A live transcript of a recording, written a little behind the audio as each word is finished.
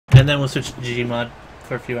and then we'll switch to Gmod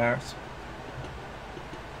for a few hours.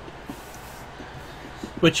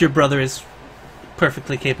 Which your brother is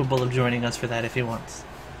perfectly capable of joining us for that if he wants.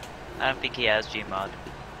 I don't think he has Gmod.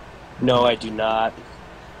 No, I do not.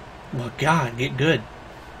 Well, God, get good.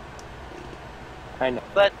 I know.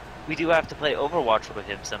 But we do have to play Overwatch with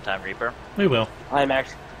him sometime, Reaper. We will. I'm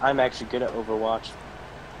actually good at Overwatch.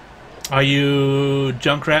 Are you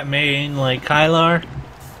Junkrat main like Kylar?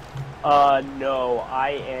 No, I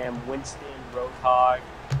am Winston, Roadhog,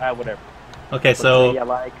 whatever. Okay, so Yeah,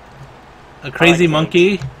 like a crazy I like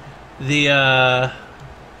monkey. The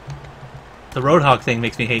Roadhog thing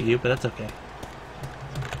makes me hate you, but that's okay.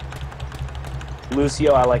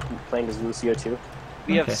 Lucio, I like playing as Lucio too.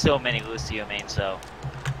 We Okay. have so many Lucio mains, so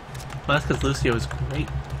Well, that's because Lucio is great.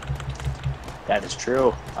 That is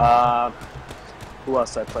true. Who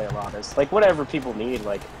else do I play a lot as? Like whatever people need.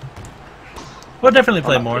 Like We'll definitely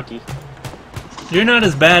play I'm not more. picky. You're not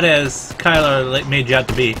as bad as Kylar made you out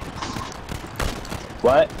to be.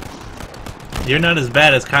 What? You're not as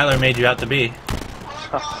bad as Kylar made you out to be.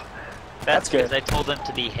 That's good. because I told him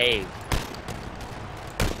to behave.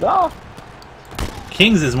 No.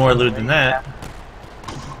 Kings is more lewd than that.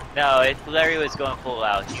 No, if Larry was going full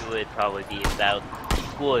out, he would probably be about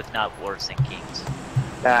equal, if not worse, than Kings.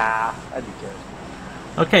 Nah, that'd be good.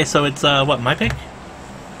 Okay, so it's what, my pick?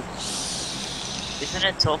 Isn't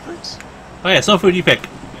it Soulfoods? Oh yeah, Soul Food, you pick.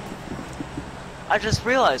 I just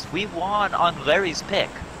realized we won on Larry's pick.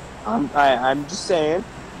 I'm just saying.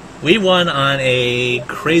 We won on a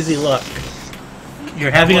crazy luck.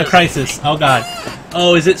 You're having a crisis. Oh God.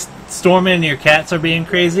 Oh, is it storming and your cats are being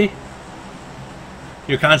crazy?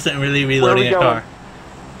 You're constantly reloading a going? car. Where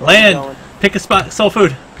are we Land! going? Pick a spot. Soul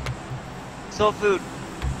Food. Soul Food,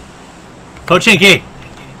 Pochinki!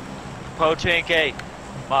 Pochinki,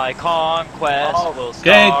 my conquest will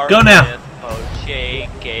Okay, start go now. with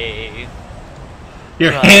Pochinki.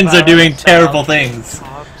 Your Drive hands are doing ourselves terrible to things. the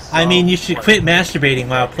top I mean, you should somewhere. quit masturbating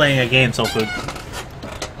while playing a game, Soul Food.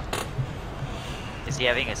 Is he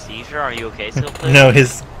having a seizure? Are you okay, Soul Food? No,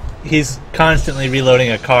 he's constantly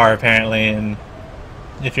reloading a car, apparently, and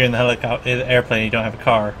if you're in the airplane, you don't have a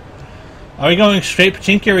car. Are we going straight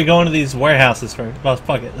Pachinki, or are we going to these warehouses first? Well,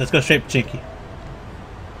 fuck it. Let's go straight Pachinki.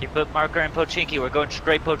 You put marker in Pochinki. We're going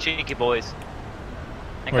straight Pochinki, boys.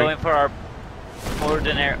 And We're- going for our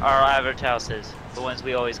average houses, the ones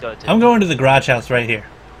we always go to. I'm going to the garage house right here.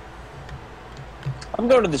 I'm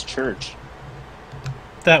going to this church.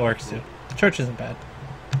 That works, too. Church isn't bad.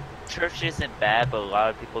 Church isn't bad, but a lot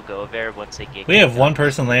of people go there once they get. We have kicked one out.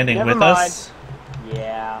 person landing Never with mind. us.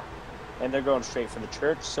 Yeah. And they're going straight for the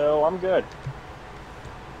church, so I'm good.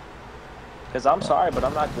 Because I'm sorry, but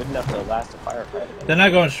I'm not good enough to last a firefight. They're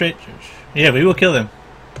not going straight church. Yeah, we will kill them.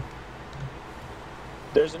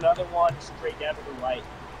 There's another one straight down to the right.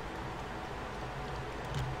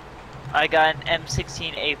 I got an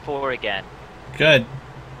M16A4 again. Good.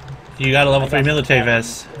 You got a level I 3 got military some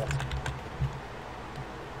vest,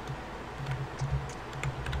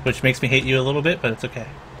 which makes me hate you a little bit, but it's okay.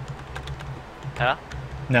 Huh?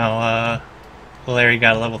 No, Larry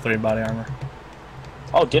got a level 3 body armor.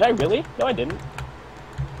 Oh, did I really? No, I didn't.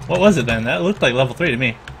 What was it then? That looked like level 3 to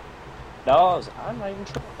me. No, I'm not even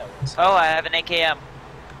sure what that was. Oh, I have an AKM.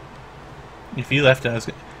 If you left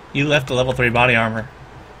it, you left a level 3 body armor.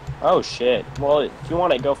 Oh, shit. Well, if you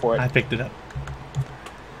want it, go for it. I picked it up.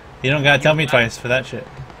 You don't gotta tell me twice for that shit.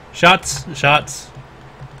 Shots! Shots!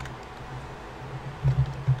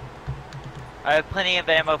 I have plenty of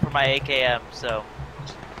ammo for my AKM, so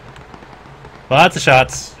Lots of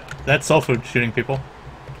shots. That's Soul Food shooting people.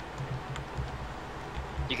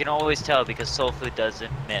 you can always tell because Soul Food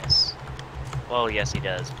doesn't miss. Well, yes, he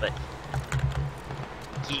does, but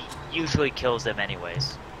he usually kills them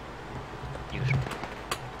anyways. Usually.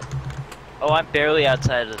 Oh, I'm barely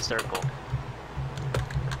outside of the circle.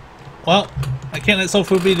 Well, I can't let Soul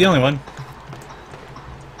Food be the only one.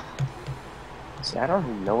 See, I don't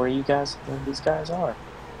even know where these guys are.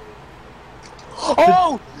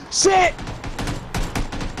 Oh, shit!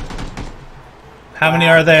 How many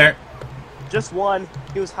are there? Just one.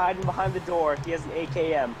 He was hiding behind the door. He has an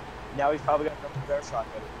AKM. Now he's probably got a bear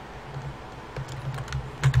shotgun.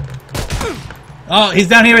 Oh, he's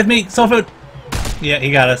down here with me! Soul Food! Yeah,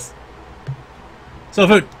 he got us. Soul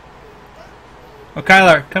Food! Oh,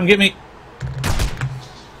 Kylar, come get me!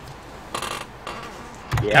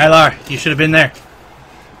 Yeah. Kylar, you should have been there.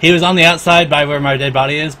 He was on the outside by where my dead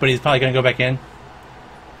body is, but he's probably gonna go back in.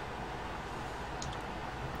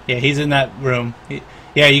 Yeah, he's in that room.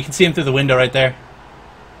 Yeah, you can see him through the window right there.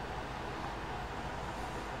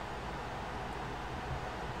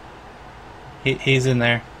 He's in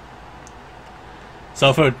there.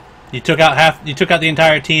 Soul Food, You took out half. You took out the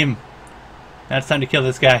entire team. Now it's time to kill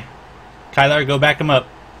this guy. Kyler, go back him up.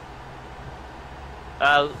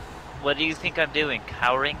 What do you think I'm doing?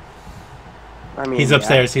 Cowering? I mean, He's yeah.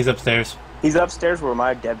 upstairs. He's upstairs. He's upstairs where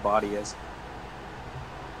my dead body is.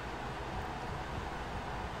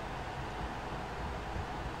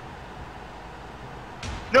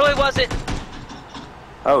 No, it wasn't.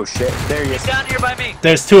 Oh shit! There he He's is. down here by me.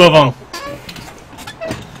 There's two of them.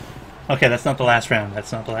 Okay, that's not the last round.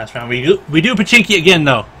 That's not the last round. We do Pachinki again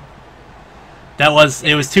though.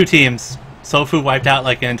 It was two teams. Sofu wiped out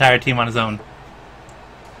like an entire team on his own.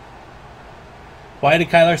 Why did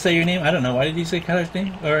Kyler say your name? I don't know. Why did you say Kyler's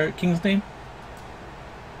name or King's name?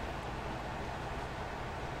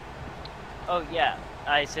 Oh yeah,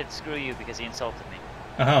 I said screw you because he insulted me.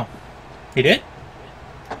 Oh, he did?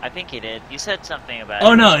 I think he did. You said something about.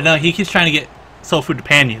 Oh no, he keeps trying to get Sofu to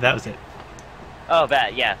pan you. That was it. Oh,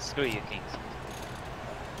 bad. Yeah, screw you, Kings.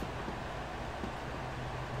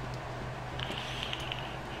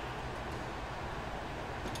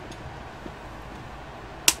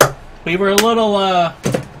 We were a little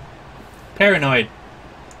paranoid.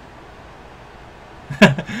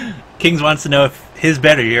 Kings wants to know if his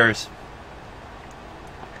bed or yours.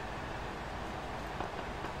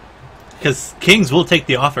 Because Kings will take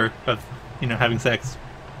the offer of, having sex.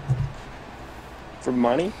 For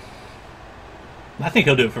money? I think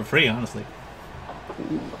he'll do it for free, honestly.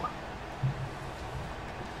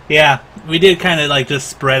 Yeah, we did kind of like just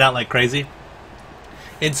spread out like crazy.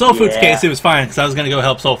 In Soul Food's case, it was fine because I was going to go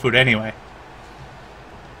help Soul Food anyway.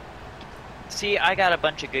 See, I got a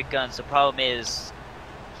bunch of good guns. The problem is,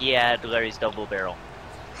 he had Larry's double barrel.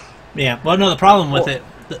 Yeah, well, no, the problem with it,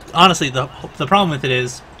 honestly, the problem with it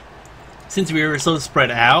is, since we were so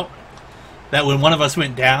spread out, that when one of us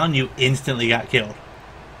went down, you instantly got killed.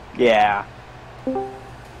 Yeah.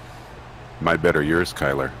 My bet or yours,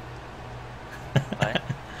 Kyler? What?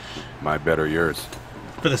 My bet or yours?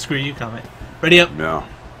 For the screw you comment. Ready up? No.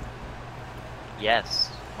 Yes.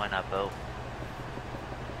 Why not both?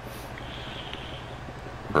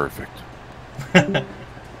 Perfect.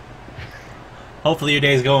 Hopefully your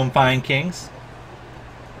day's going fine, Kings.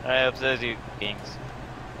 I hope so too, Kings.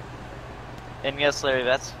 And yes, Larry,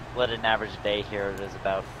 that's what an average day here is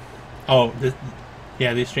about. Oh,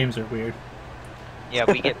 yeah, these streams are weird. Yeah,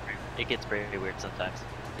 it gets pretty weird sometimes.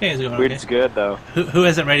 Okay, it's going Weird's okay. good though. Who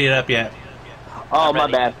hasn't readied it up yet? Oh, I'm my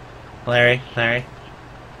ready. bad. Larry.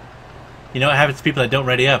 You know what happens to people that don't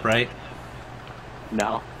ready up, right?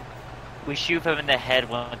 No. We shoot him in the head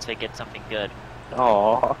once they get something good.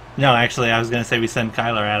 Oh. No, actually, I was going to say we send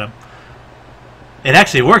Kyler at him. It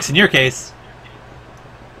actually works in your case.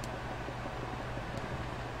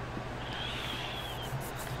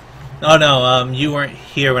 Oh no, you weren't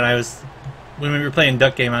here when we were playing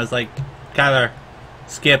Duck Game. I was like, Kyler,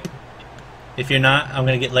 skip. If you're not, I'm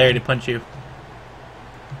gonna get Larry to punch you.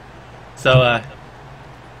 So,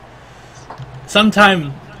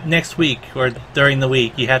 sometime next week or during the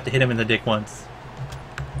week, you have to hit him in the dick once.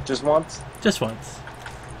 Just once? Just once.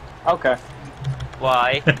 Okay.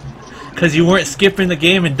 Why? Because you weren't skipping the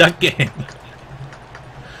game in Duck Game.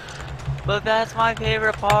 But that's my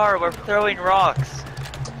favorite part. We're throwing rocks.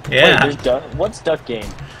 Yeah. Wait, what's Duck Game?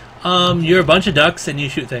 You're a bunch of ducks and you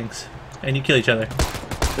shoot things. And you kill each other.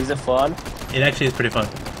 Is it fun? It actually is pretty fun.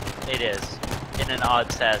 It is. In an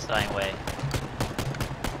odd, satisfying way.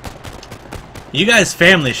 You guys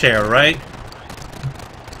family share, right?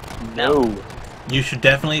 No. You should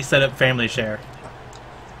definitely set up family share.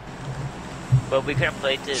 But we couldn't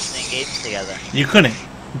play the same games together. You couldn't.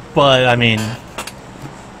 But, I mean,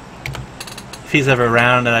 if he's ever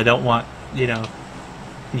around and I don't want, you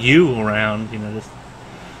around, just...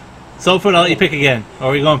 Soulfood, I'll let you pick again. Or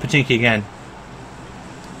are we going Pachinki again?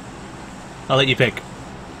 I'll let you pick.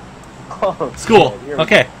 Oh, School. yeah, you're-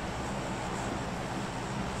 Okay.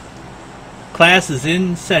 Class is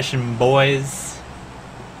in session, boys.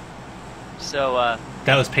 So,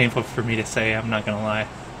 That was painful for me to say, I'm not gonna lie.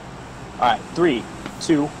 Alright, 3,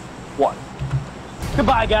 2, 1.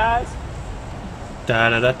 Goodbye, guys! Da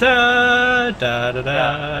da da da da da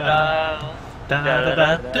da da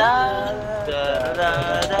da da.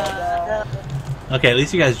 Okay, at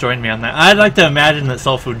least you guys joined me on that. I'd like to imagine that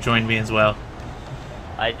Soulfood joined me as well.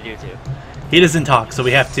 I do too. He doesn't talk, so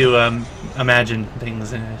we have to imagine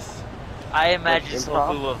things in his... I imagine Like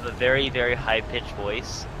improv? Sofu with a very, very high-pitched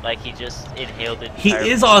voice. Like he just inhaled it. He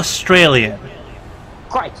is Australian.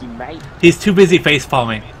 Crikey, mate. He's too busy face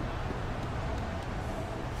palming.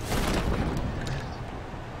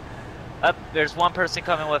 Up, there's one person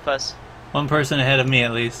coming with us. One person ahead of me,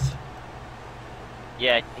 at least.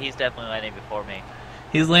 Yeah, he's definitely landing before me.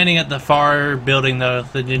 He's landing at the far building, though,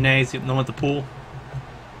 the gymnasium, the one with the pool.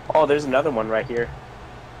 Oh, there's another one right here.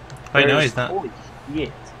 Wait, no, he's not. Holy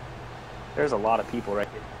shit. There's a lot of people right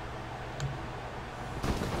here.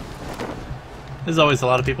 There's always a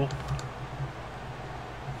lot of people.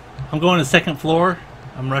 I'm going to the second floor.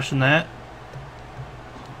 I'm rushing that.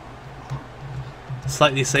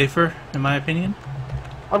 Slightly safer, in my opinion.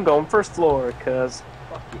 I'm going first floor, cause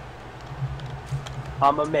fuck it.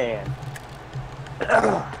 I'm a man.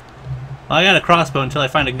 Well, I got a crossbow until I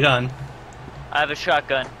find a gun. I have a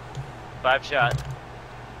shotgun. 5 shot.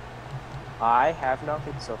 I have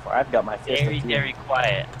nothing so far. I've got my fist. Very, very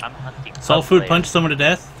quiet. I'm hunting. Soul Food punch someone to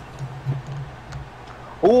death?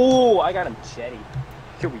 Oh, I got a machete.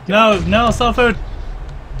 Here we go. No, no, Soul Food!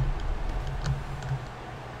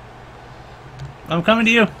 I'm coming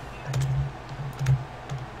to you.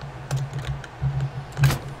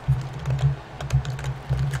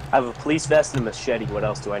 I have a police vest and a machete. What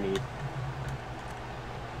else do I need?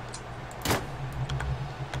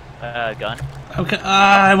 Gun. Okay,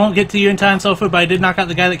 I won't get to you in time, Soul Food, but I did knock out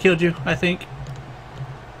the guy that killed you, I think.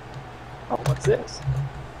 Oh, what's this?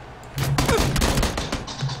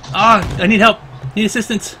 Ah, I need help. Need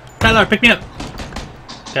assistance. Tyler, pick me up.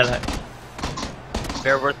 Got that.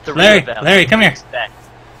 There were 3 Larry, of them. Larry, come here. Expect.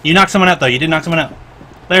 You knocked someone out, though. You did knock someone out.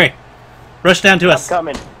 Larry, rush down to I'm us.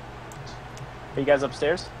 coming. Are you guys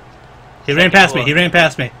upstairs? He ran past me. He ran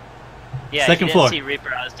past me. Yeah, Second he didn't floor. see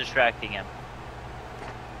Reaper. I was distracting him.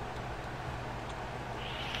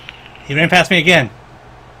 He ran past me again.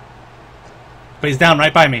 But he's down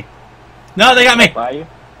right by me. No, they got me. By you?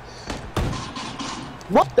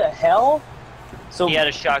 What the hell? So He had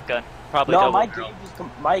a shotgun. Probably no, double my barrel.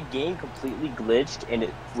 game my game completely glitched and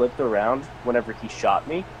it flipped around whenever he shot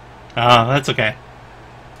me. Oh, that's okay.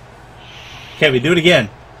 Okay, we do it again.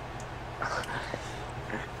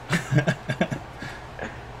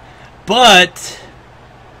 But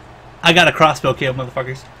I got a crossbow kill,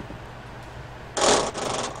 motherfuckers.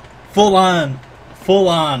 Full on. Full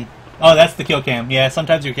on. Oh, that's the kill cam. Yeah,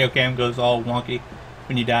 sometimes your kill cam goes all wonky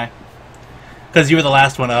when you die. Because you were the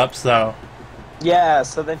last one up, so... Yeah,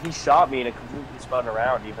 so then he shot me and it completely spun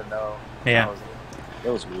around even though Yeah. it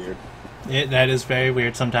was weird. That is very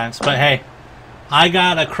weird sometimes. But hey, I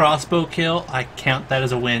got a crossbow kill. I count that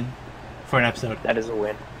as a win for an episode. That is a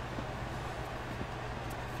win.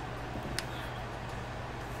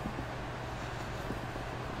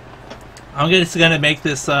 I'm just gonna make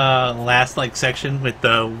this last section with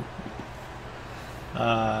the.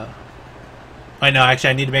 Wait, no, actually,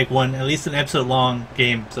 I need to make one at least an episode long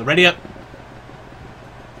game. So ready up,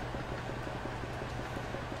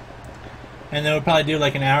 and then we'll probably do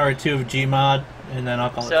like an hour or 2 of Gmod, and then I'll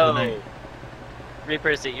call it for the night. Reaper,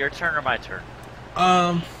 is it your turn or my turn?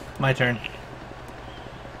 My turn.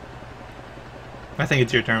 I think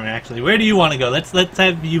it's your turn actually. Where do you want to go? Let's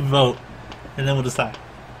have you vote, and then we'll decide.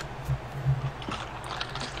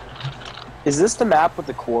 Is this the map with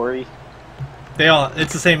the quarry?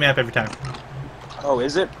 It's the same map every time. Oh,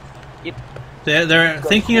 is it? Yep. They're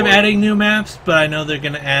thinking of adding new maps, but I know they're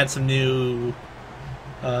going to add some new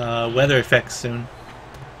weather effects soon.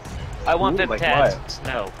 I want Ooh, them like to add what?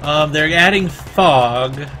 snow. They're adding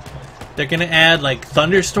fog. They're going to add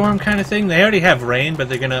thunderstorm kind of thing. They already have rain, but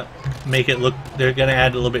they're going to make it look. They're going to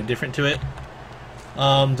add a little bit different to it.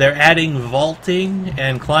 They're adding vaulting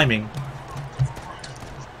and climbing.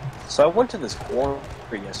 So I went to this quarry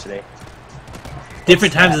yesterday.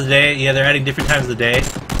 Different times of the day. Yeah, they're adding different times of the day.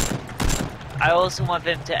 I also want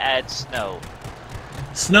them to add snow.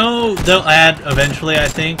 Snow, they'll add eventually, I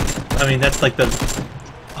think. I mean, that's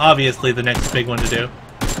obviously the next big one to do.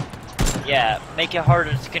 Yeah, make it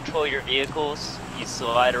harder to control your vehicles. You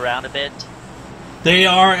slide around a bit. They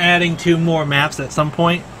are adding 2 more maps at some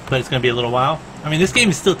point, but it's going to be a little while. I mean, this game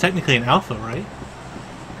is still technically an alpha, right?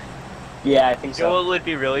 Yeah, I think You know so. what would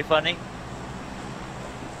be really funny?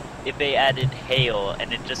 If they added hail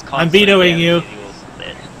and it just I'm constantly vetoing you. damages vehicles a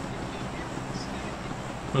bit.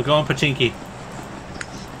 We're going Pachinki.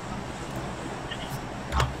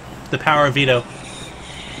 The power of veto.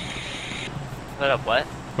 Put up what?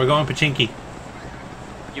 We're going Pachinki.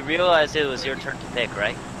 You realized it was your turn to pick,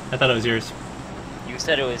 right? I thought it was yours. You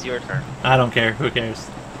said it was your turn. I don't care. Who cares?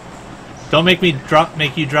 Don't make me drop.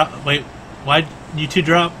 Make you drop. Wait, why'd you 2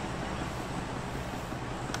 drop?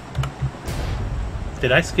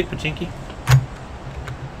 Did I skip Pachinki?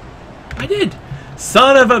 I did.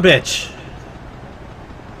 Son of a bitch.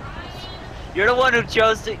 You're the one who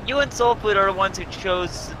chose to, you and Soulfood are the ones who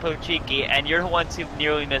chose Pochinki, and you're the ones who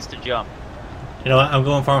nearly missed a jump. You know what? I'm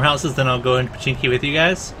going farmhouses, then I'll go into Pachinki with you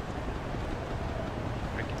guys.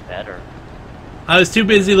 Freaking better. I was too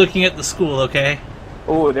busy looking at the school, okay?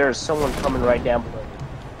 Oh, there's someone coming right down below.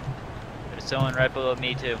 There's someone right below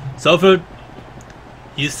me too. Soul Food,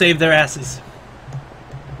 you saved their asses.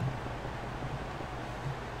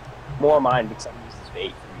 More mine because I'm using this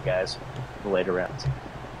bait for you guys for the later rounds.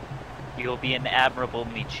 You'll be an admirable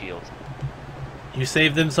meat shield. You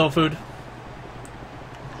saved them, Soul Food.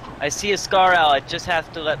 I see a Scar Owl, I just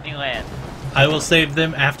have to let me land. I will save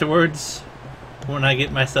them afterwards when I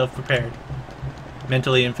get myself prepared.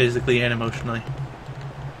 Mentally and physically and emotionally.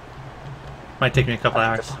 Might take me a couple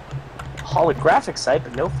hours. Holographic sight,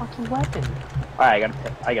 but no fucking weapon. Alright,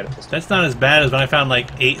 I got a pistol. That's not as bad as when I found like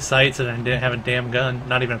 8 sights and I didn't have a damn gun.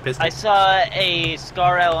 Not even a pistol. I saw a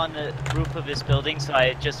Scar Owl on the roof of this building, so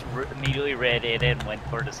I just immediately ran in and went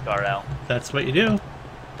for the Scar Owl. That's what you do.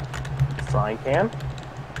 Frying pan?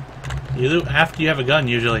 You do after you have a gun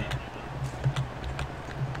usually.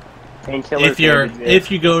 Painkiller.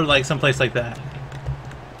 If you go to like someplace like that.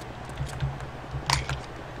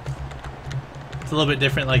 It's a little bit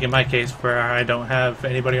different like in my case where I don't have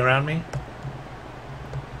anybody around me.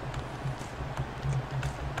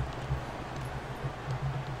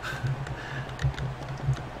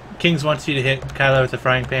 Kings wants you to hit Kylo with a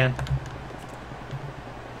frying pan.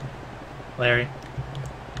 Larry.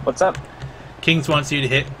 What's up? Kings wants you to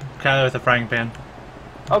hit Kylo with a frying pan.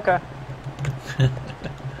 Okay.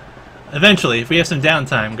 Eventually, if we have some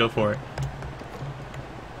downtime, go for it.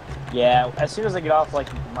 Yeah, as soon as I get off like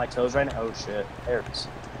my toes right now, oh shit, there it is.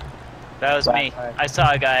 That was me. Right. I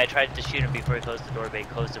saw a guy, I tried to shoot him before he closed the door, but he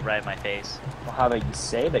closed it right in my face. Well, how about you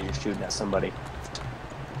say that you're shooting at somebody?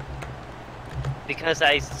 Because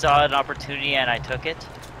I saw an opportunity and I took it.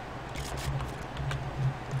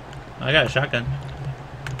 I got a shotgun.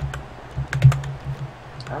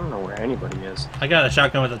 I don't know where anybody is. I got a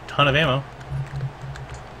shotgun with a ton of ammo.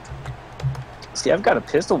 See, I've got a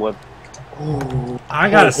pistol with. Ooh. I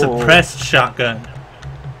got a suppressed shotgun.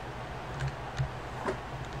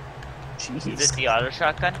 Is this Jeez. the auto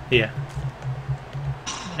shotgun? Yeah.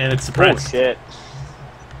 And it's Oh suppressed. shit.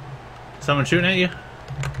 Someone shooting at you?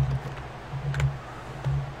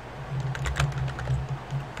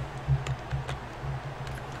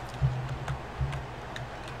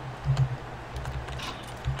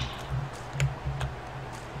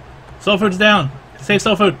 Soul Food's down. Save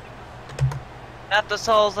Soul Food. Not the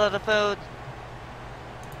souls of the food.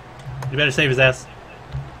 You better save his ass.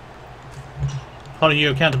 Holding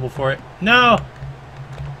you accountable for it. No!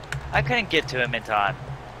 I couldn't get to him in time.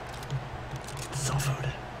 Soul Food.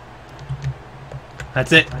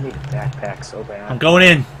 That's it. I need a backpack so I'm bad. going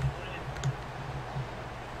in.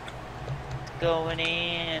 Going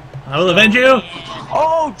in. I will avenge you. Going in.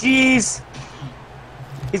 Oh jeez!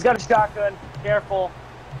 He's got a shotgun. Careful.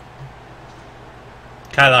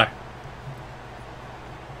 Kylar.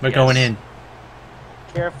 We're Yes. going in.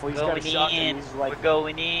 Careful. He's got a Going shotgun. in. He's like. We're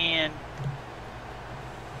going in.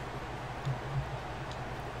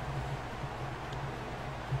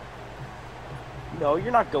 No,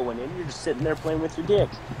 you're not going in. You're just sitting there playing with your dick.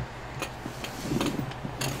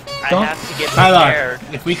 Don't- I have to get Kylar,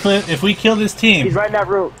 prepared. if we kill this team, He's right in that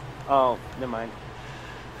room. Oh, never mind.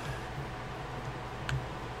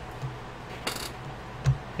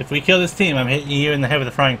 if we kill this team, I'm hitting you in the head with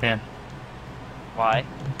a frying pan Why?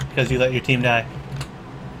 because you let your team die.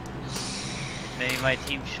 Maybe my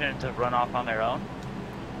team shouldn't have run off on their own.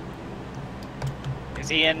 Is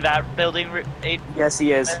he in that building? Yes,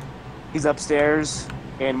 he is. He's upstairs,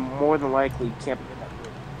 and more than likely camping in that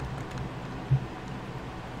room.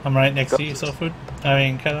 I'm right next to you, Soul Food. I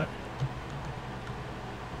mean, Kylar.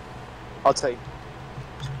 I'll tell you.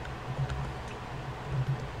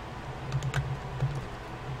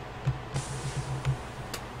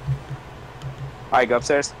 Alright, go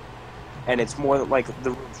upstairs. And it's more than like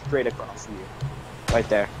the room straight across from you. Right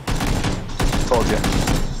there. Told you.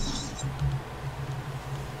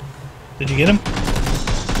 Did you get him?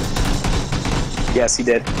 Yes, he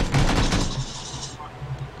did.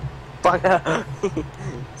 Fuck.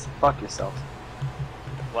 Fuck yourself.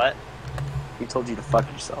 What? He told you to fuck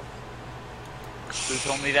yourself. Who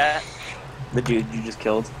told me that? The dude you just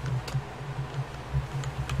killed.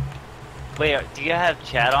 Wait, do you have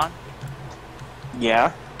chat on?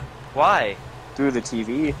 Yeah. Why? Through the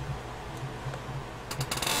TV.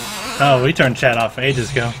 Oh, we turned chat off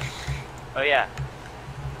ages ago. Oh yeah.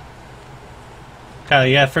 Kylar,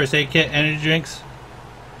 you got a first aid kit, energy drinks?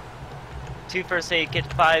 2 first aid kits,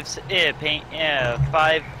 5 paint,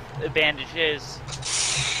 5 bandages,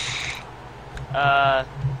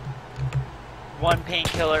 1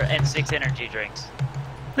 painkiller, and 6 energy drinks.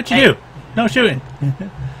 What'd you Hey. do? No shooting.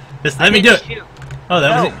 Just I let me do didn't it. shoot. Oh,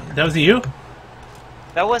 that was No. it. That was you?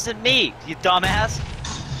 That wasn't me, you dumbass.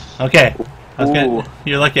 Okay. Ooh.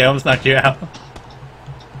 You're lucky I almost knocked you out.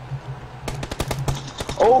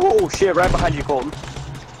 Oh shit! Right behind you, Colton.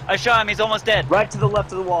 I shot him. He's almost dead. Right to the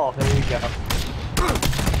left of the wall. There you go.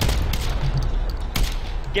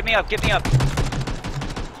 Get me up. Get me up.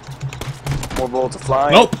 More bullets are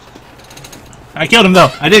flying. Nope. I killed him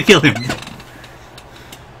though. I did kill him.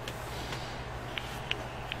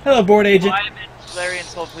 Hello, board agent. I am in Valerian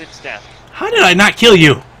Soulfleet's death. How did I not kill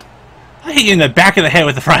you? I hit you in the back of the head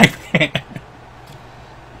with the frying pan.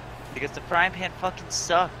 Because the frying pan fucking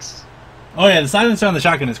sucks. Oh yeah, the silencer on the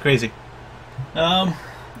shotgun is crazy.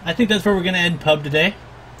 I think that's where we're gonna end pub today.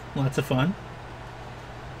 Lots of fun.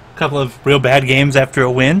 A couple of real bad games after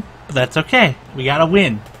a win, but that's okay. We gotta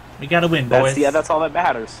win. We gotta win, boys. That's all that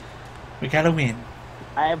matters. We gotta win.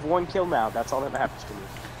 I have 1 kill now. That's all that matters to me.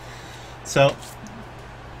 So,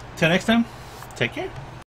 till next time, take care.